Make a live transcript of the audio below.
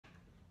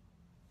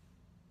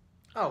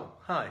Oh,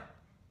 hi.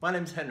 My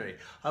name's Henry.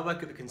 I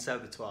work at the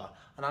Conservatoire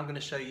and I'm going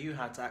to show you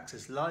how to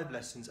access live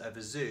lessons over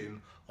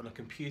Zoom on a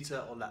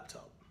computer or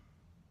laptop.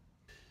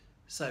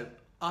 So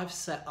I've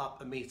set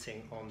up a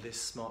meeting on this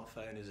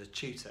smartphone as a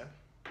tutor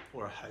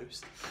or a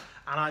host,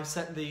 and I've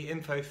sent the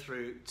info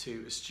through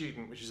to a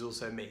student, which is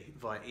also me,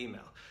 via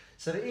email.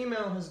 So the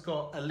email has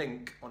got a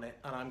link on it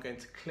and I'm going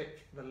to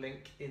click the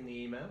link in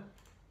the email.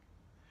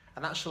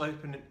 And that shall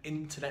open an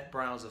internet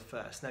browser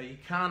first. Now you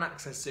can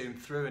access Zoom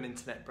through an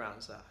internet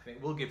browser and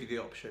it will give you the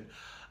option,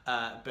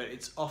 but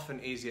it's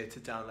often easier to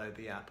download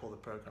the app or the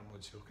program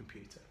onto your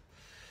computer.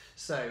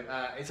 So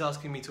it's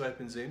asking me to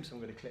open Zoom, so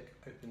I'm going to click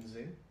Open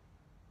Zoom.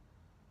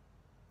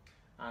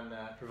 And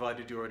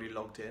provided you're already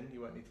logged in, you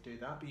won't need to do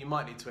that, but you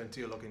might need to enter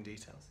your login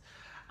details.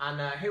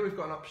 And here we've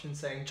got an option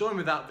saying join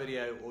without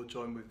video or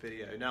join with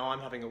video. Now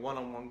I'm having a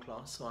one-on-one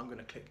class, so I'm going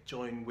to click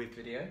join with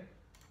video.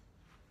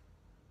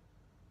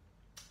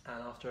 And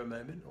after a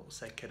moment, it will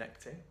say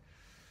connecting.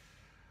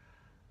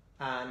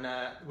 And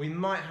we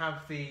might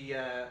have the,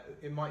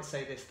 it might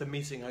say this, the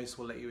meeting host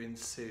will let you in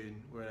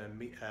soon. We're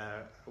in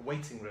a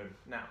waiting room.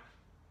 Now,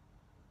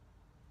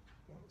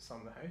 once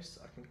I'm the host,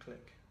 I can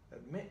click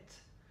admit,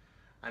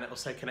 and it will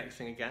say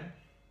connecting again.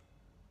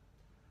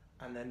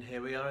 And then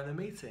here we are in the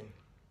meeting,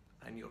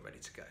 and you're ready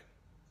to go.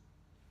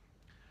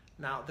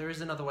 Now, there is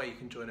another way you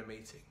can join a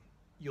meeting.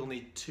 You'll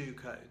need two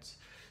codes.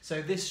 So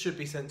this should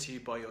be sent to you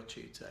by your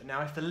tutor.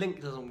 Now, if the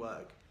link doesn't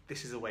work,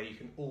 this is a way you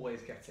can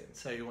always get in.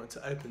 So you want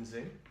to open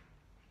Zoom,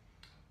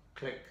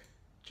 click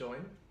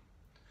join,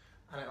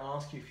 and it will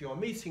ask you for your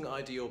meeting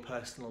ID or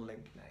personal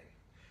link name.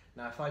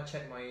 Now, if I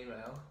check my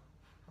email,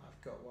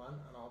 I've got one,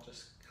 and I'll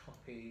just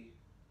copy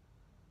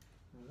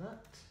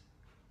that,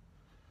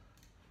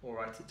 or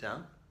write it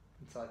down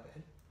and type it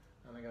in.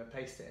 And I'm going to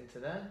paste it into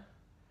there.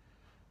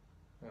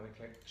 I'm going to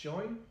click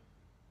join.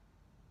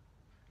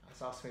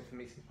 It's asking me for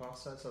meeting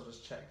password, so I'll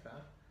just check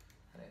that.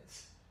 And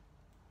it's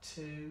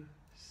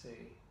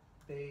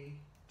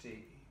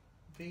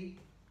 2CBDV.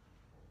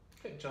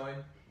 Click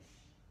join.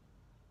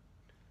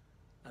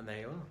 And there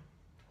you are.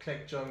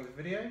 Click join with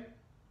video. And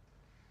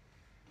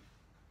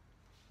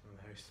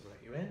the host will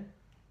let you in.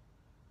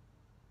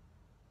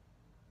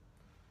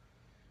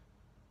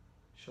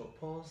 Short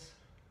pause.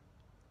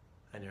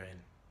 And you're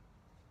in.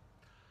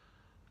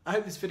 I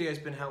hope this video has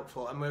been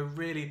helpful, and we're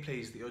really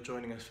pleased that you're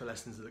joining us for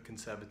lessons at the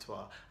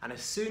Conservatoire. And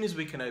as soon as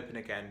we can open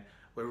again,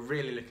 we're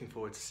really looking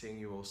forward to seeing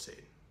you all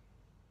soon.